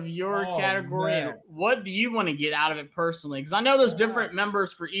part of your category? And what do you want to get out of it personally? Because I know there's different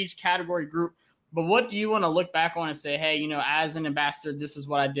members for each category group, but what do you want to look back on and say, hey, as an ambassador, this is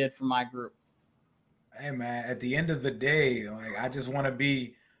what I did for my group? Hey man, at the end of the day, I just want to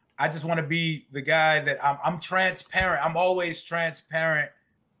be the guy that I'm transparent. I'm always transparent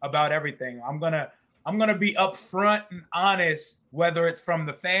about everything. I'm gonna be upfront and honest, whether it's from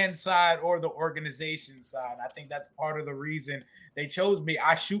the fan side or the organization side. I think that's part of the reason they chose me.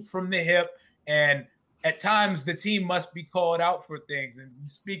 I shoot from the hip, and at times the team must be called out for things. And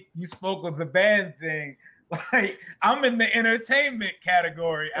you spoke of the band thing. Like, I'm in the entertainment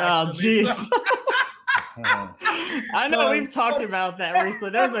category, actually. Oh, jeez. I know we've talked about that recently.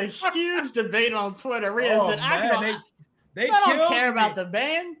 There was a huge debate on Twitter. Rhea said, I don't care about the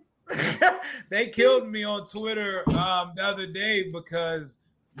band. They killed me on Twitter the other day because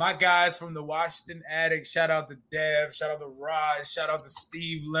my guys from the Washington Addict, shout out to Dev, shout out to Raj, shout out to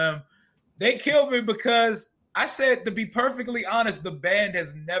Steve Lim. They killed me because I said, to be perfectly honest, the band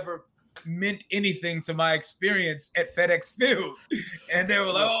has never meant anything to my experience at FedEx Field. And they were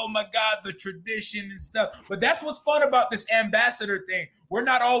like, oh my God, the tradition and stuff. But that's what's fun about this ambassador thing. We're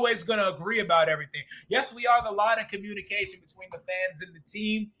not always going to agree about everything. Yes, we are the line of communication between the fans and the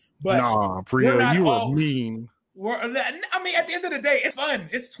team. But Priya, you are mean. At the end of the day, it's fun.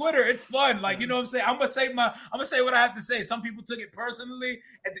 It's Twitter. It's fun. Like, you know what I'm saying? I'm gonna say what I have to say. Some people took it personally.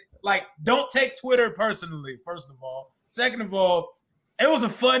 Don't take Twitter personally, first of all. Second of all, it was a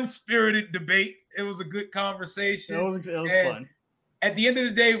fun, spirited debate. It was a good conversation. It was fun. At the end of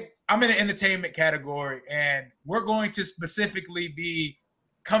the day, I'm in the entertainment category, and we're going to specifically be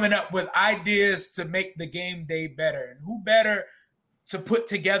coming up with ideas to make the game day better. And who better to put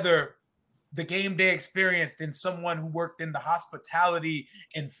together the game day experience than someone who worked in the hospitality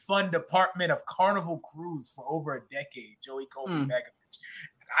and fun department of Carnival Cruise for over a decade, Joey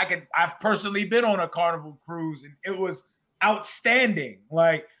Colby-Begovic. I've personally been on a Carnival Cruise, and it was outstanding.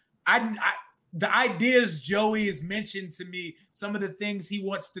 Like, the ideas Joey has mentioned to me, some of the things he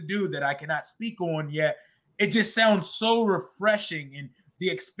wants to do that I cannot speak on yet, it just sounds so refreshing, and the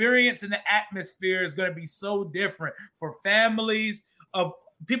experience and the atmosphere is going to be so different for families of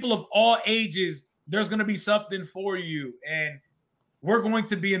people of all ages. There's going to be something for you, and we're going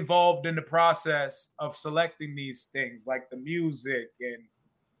to be involved in the process of selecting these things, like the music and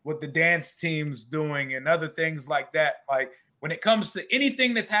what the dance team's doing and other things like that. Like, when it comes to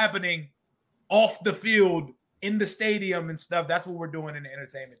anything that's happening off the field, in the stadium and stuff, that's what we're doing in the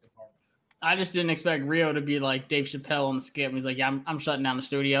entertainment department. I just didn't expect Rio to be like Dave Chappelle on the skit. He's like, yeah, I'm shutting down the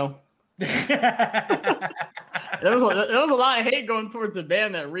studio. There was a lot of hate going towards the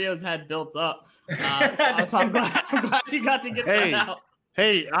band that Rio's had built up. So I'm glad you got to get that out.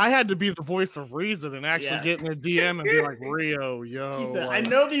 Hey, I had to be the voice of reason and actually get in the DM and be like, Rio, yo. He said, I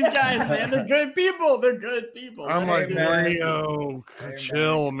know these guys, man. They're good people. They're good people. I'm like, Rio,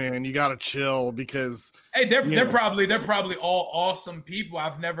 chill, man. You gotta chill because they're probably all awesome people.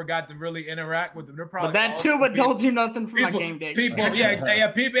 I've never got to really interact with them. They're probably awesome but don't do nothing for my game day. People, people.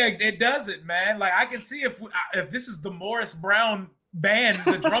 It does it, man. Like, I can see if this is the Morris Brown band,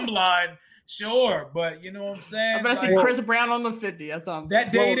 the drum line. Sure, but you know what I'm saying? I bet I see Chris Brown on the 50. That's all.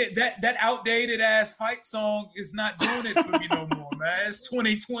 That outdated ass fight song is not doing it for me no more, man. It's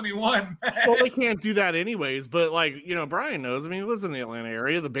 2021, man. Well, they can't do that anyways. But Brian knows. I mean, he lives in the Atlanta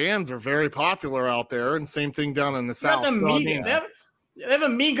area. The bands are very popular out there, and same thing down in the South. They have a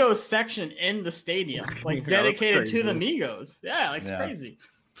Migos section in the stadium, like dedicated to the Migos. Yeah, it's crazy.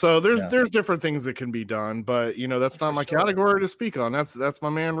 So there's different things that can be done, but that's not my category to speak on. That's my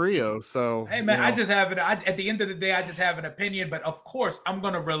man Rio. So hey man, I just have it. At the end of the day, I just have an opinion, but of course I'm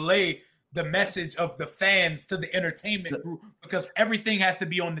gonna relay the message of the fans to the entertainment group because everything has to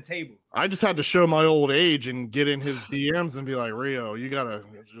be on the table. I just had to show my old age and get in his DMs and be like, Rio, you gotta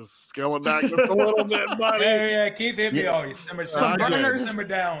just scale it back just a little bit, buddy. Yeah, Keith hit me. Oh, you simmer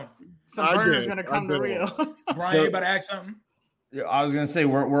down. Some burner's gonna come to Rio. Brian, you about to ask something? Yeah, I was gonna say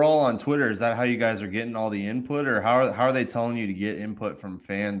we're all on Twitter. Is that how you guys are getting all the input, or how are they telling you to get input from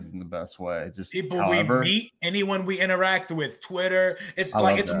fans in the best way? Just people we meet, anyone we interact with, Twitter. It's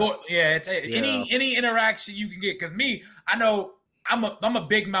more, any interaction you can get. Because I know I'm a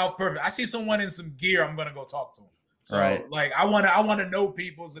big mouth perfect. I see someone in some gear, I'm gonna go talk to them. So I want to know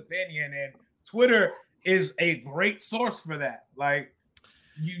people's opinion, and Twitter is a great source for that. Like.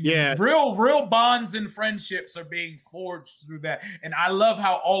 Real bonds and friendships are being forged through that. And I love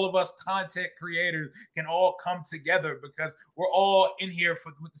how all of us content creators can all come together because we're all in here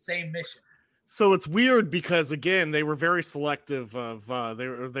with the same mission. So it's weird because again, they were very selective of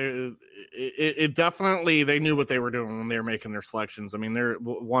it definitely they knew what they were doing when they were making their selections. I mean,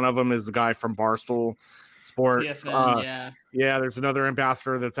 one of them is the guy from Barstool Sports. There's another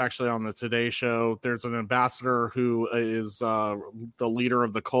ambassador that's actually on the Today Show. There's an ambassador who is the leader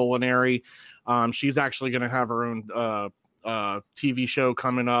of the Culinary. She's actually going to have her own TV show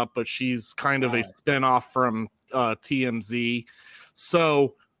coming up, but she's kind of a spinoff from TMZ.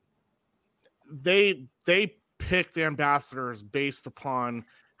 So they picked ambassadors based upon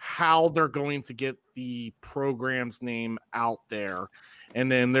how they're going to get the program's name out there. And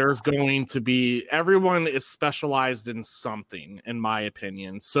then there's going to be, everyone is specialized in something, in my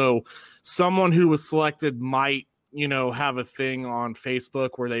opinion. So someone who was selected might, have a thing on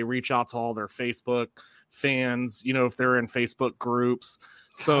Facebook where they reach out to all their Facebook fans, if they're in Facebook groups.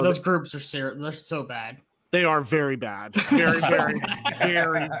 So those groups they're so bad. They are very bad. Very, very,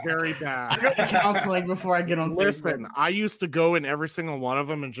 very, very bad. I go to counseling before I get on Listen, Facebook. I used to go in every single one of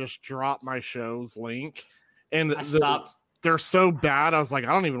them and just drop my show's link. And I stopped. They're so bad. I was like,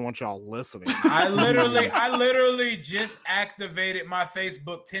 I don't even want y'all listening. I literally just activated my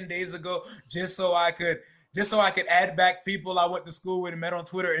Facebook 10 days ago just so I could add back people I went to school with and met on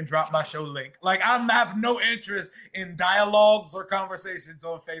Twitter and drop my show link. Like, I have no interest in dialogues or conversations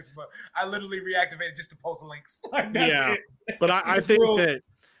on Facebook. I literally reactivated just to post links. Like, that's it. But I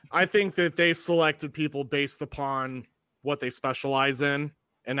think that they selected people based upon what they specialize in.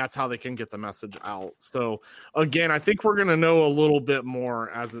 And that's how they can get the message out. So again, I think we're going to know a little bit more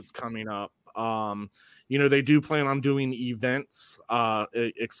as it's coming up. They do plan on doing events,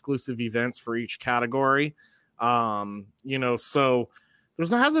 exclusive events for each category. So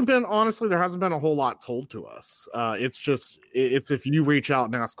there hasn't been a whole lot told to us. It's if you reach out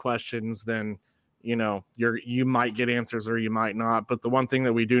and ask questions, then you might get answers or you might not. But the one thing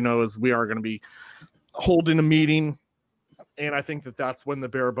that we do know is we are going to be holding a meeting, and I think that's when the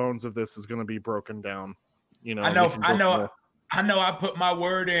bare bones of this is going to be broken down. I know I put my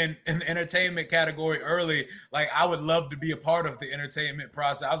word in the entertainment category early. Like, I would love to be a part of the entertainment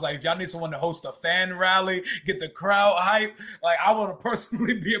process. I was like, if y'all need someone to host a fan rally, get the crowd hype, like, I want to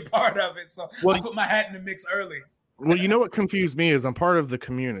personally be a part of it. So I put my hat in the mix early. Well, what confused me is I'm part of the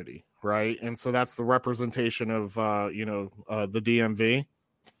community, right? And so that's the representation of, the DMV.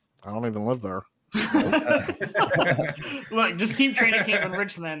 I don't even live there. Look, just keep training camp in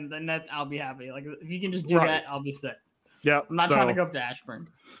Richmond, then I'll be happy. Like, if you can just do that, I'll be sick. Yeah, I'm not trying to go up to Ashburn.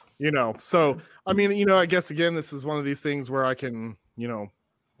 So I mean, I guess again, this is one of these things where I can,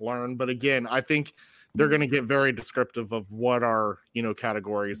 learn. But again, I think they're going to get very descriptive of what our,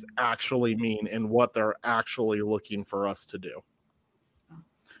 categories actually mean and what they're actually looking for us to do.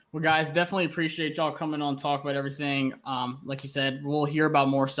 Well, guys, definitely appreciate y'all coming on, talk about everything. Like you said, we'll hear about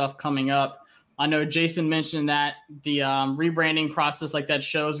more stuff coming up. I know Jason mentioned that the rebranding process, like that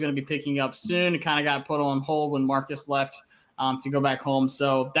show, is going to be picking up soon. It kind of got put on hold when Marcus left to go back home.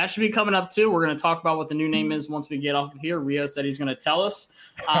 So that should be coming up too. We're going to talk about what the new name is once we get off of here. Rio said he's going to tell us.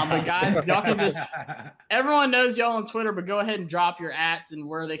 But guys, y'all can everyone knows y'all on Twitter, but go ahead and drop your @ and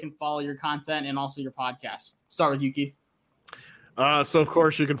where they can follow your content and also your podcast. Start with you, Keith. So of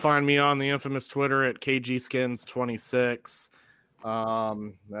course you can find me on the infamous Twitter at KGskins26.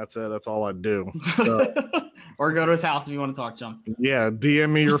 That's it. That's all I do. So, or go to his house if you want to talk to him. Yeah, DM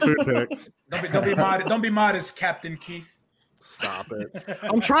me your food pics. Don't be modest, Captain Keith. Stop it.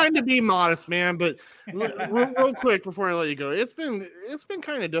 I'm trying to be modest, man, but real quick before I let you go, it's been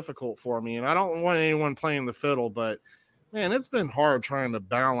kind of difficult for me, and I don't want anyone playing the fiddle, but man, it's been hard trying to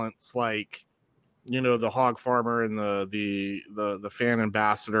balance, like, the hog farmer and the fan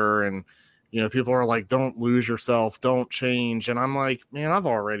ambassador, and people are like, don't lose yourself, don't change. And I'm like, man, I've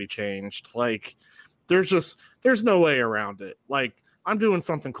already changed. Like, there's no way around it. Like, I'm doing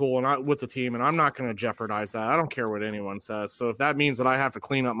something cool with the team, and I'm not going to jeopardize that. I don't care what anyone says. So if that means that I have to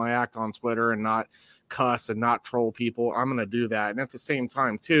clean up my act on Twitter and not cuss and not troll people, I'm going to do that. And at the same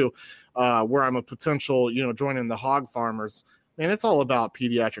time too, where I'm a potential, joining the hog farmers, man, it's all about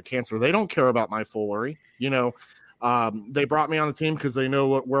pediatric cancer. They don't care about my foolery. They brought me on the team because they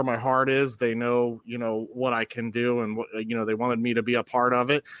know where my heart is. They know, what I can do, and what, they wanted me to be a part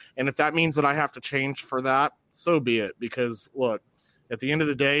of it. And if that means that I have to change for that, so be it. Because look, at the end of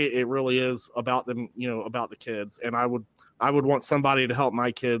the day, it really is about them, about the kids. And I would want somebody to help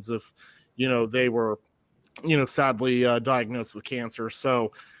my kids if, they were, sadly diagnosed with cancer.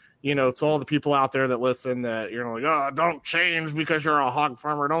 So, to all the people out there that listen that you're like, oh, don't change because you're a hog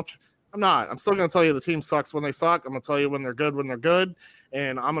farmer. I'm not. I'm still going to tell you the team sucks when they suck. I'm going to tell you when they're good,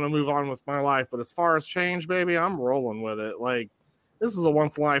 and I'm going to move on with my life. But as far as change, baby, I'm rolling with it. Like, this is a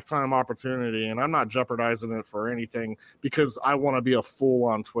once-in-a-lifetime opportunity, and I'm not jeopardizing it for anything because I want to be a fool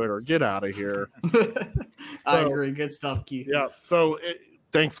on Twitter. Get out of here. I agree. Good stuff, Keith. Yeah. So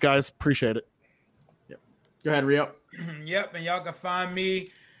thanks, guys. Appreciate it. Yep. Go ahead, Rio. Yep, and y'all can find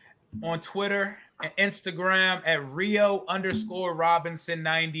me on Twitter and Instagram at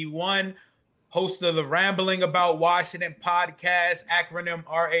Rio_Robinson91, host of the Rambling About Washington podcast, acronym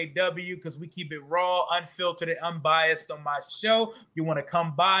RAW, because we keep it raw, unfiltered, and unbiased on my show. You want to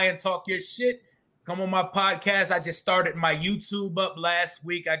come by and talk your shit? Come on my podcast. I just started my YouTube up last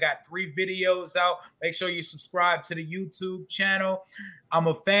week. I got 3 videos out. Make sure you subscribe to the YouTube channel. I'm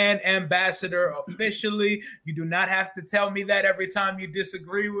a fan ambassador officially. You do not have to tell me that every time you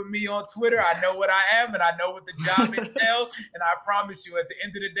disagree with me on Twitter. I know what I am, and I know what the job entails. And I promise you, at the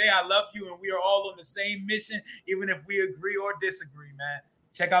end of the day, I love you, and we are all on the same mission, even if we agree or disagree, man.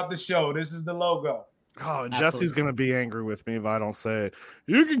 Check out the show. This is the logo. Oh, and Jesse's going to be angry with me if I don't say it.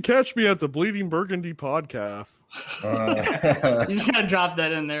 You can catch me at the Bleeding Burgundy podcast. You just got to drop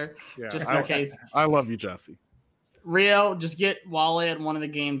that in there, just in case. I love you, Jesse. Rio, just get Wale at one of the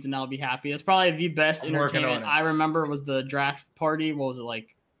games and I'll be happy. It's probably the best entertainment I remember was the draft party. What was it,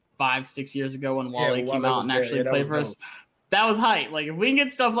 like 5-6 years ago when Wale came out and actually played for us? That was hype. Like, if we can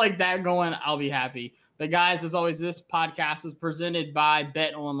get stuff like that going, I'll be happy. But guys, as always, this podcast is presented by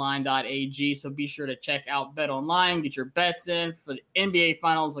betonline.ag. So be sure to check out BetOnline, get your bets in for the NBA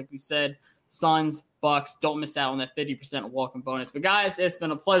Finals. Like we said, Suns, Bucks. Don't miss out on that 50% welcome bonus. But guys, it's been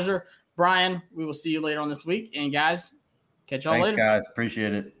a pleasure. Brian, we will see you later on this week. And guys, catch y'all later. Thanks, guys.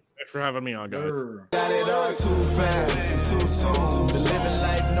 Appreciate it. Thanks for having me on, guys. Got it all too fast, too soon. Living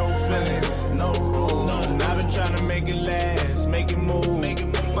life, no feelings, no rules. And I've been trying to make it last, make it move.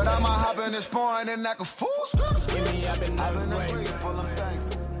 it's pouring and like a fool. I've been ungrateful, I'm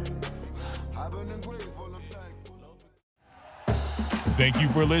thankful. I've been ungrateful, I'm thankful. Thank you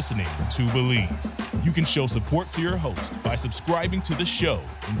for listening to Believe. You can show support to your host by subscribing to the show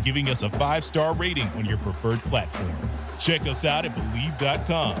and giving us a 5-star rating on your preferred platform. Check us out at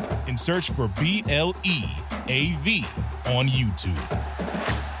Believe.com and search for BLEAV on YouTube.